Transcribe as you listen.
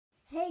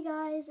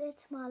guys,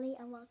 it's Molly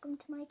and welcome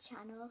to my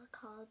channel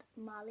called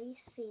Molly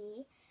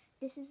C.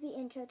 This is the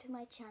intro to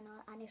my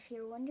channel, and if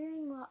you're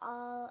wondering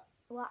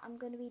what I'm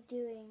going to be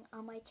doing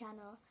on my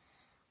channel,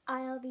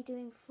 I'll be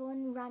doing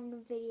fun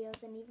random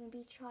videos and even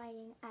be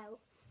trying out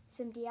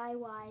some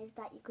DIYs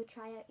that you could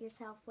try out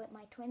yourself with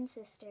my twin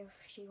sister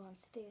if she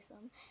wants to do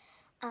some.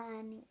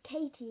 And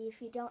Katie,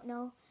 if you don't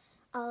know,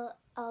 I'll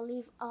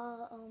leave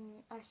all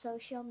our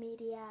social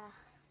media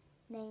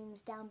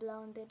names down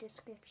below in the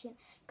description.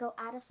 Go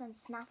add us on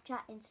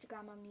Snapchat,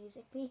 Instagram, and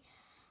Musical.ly,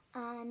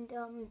 and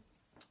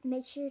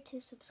make sure to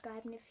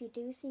subscribe. And if you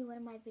do see one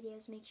of my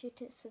videos, make sure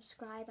to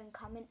subscribe and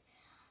comment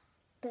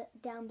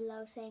down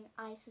below saying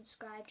I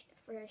subscribed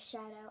for a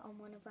shout out on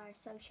one of our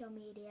social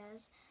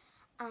medias.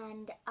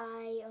 And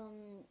I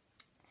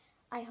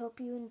hope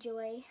you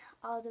enjoy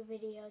all the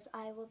videos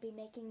I will be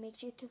making. Make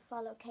sure to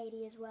follow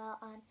Katie as well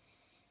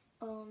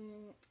on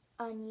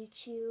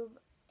YouTube.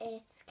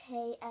 It's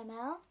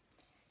KML.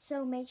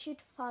 So make sure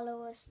to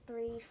follow us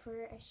three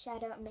for a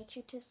shout out. Make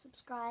sure to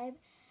subscribe,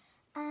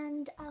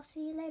 and I'll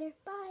see you later.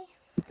 Bye.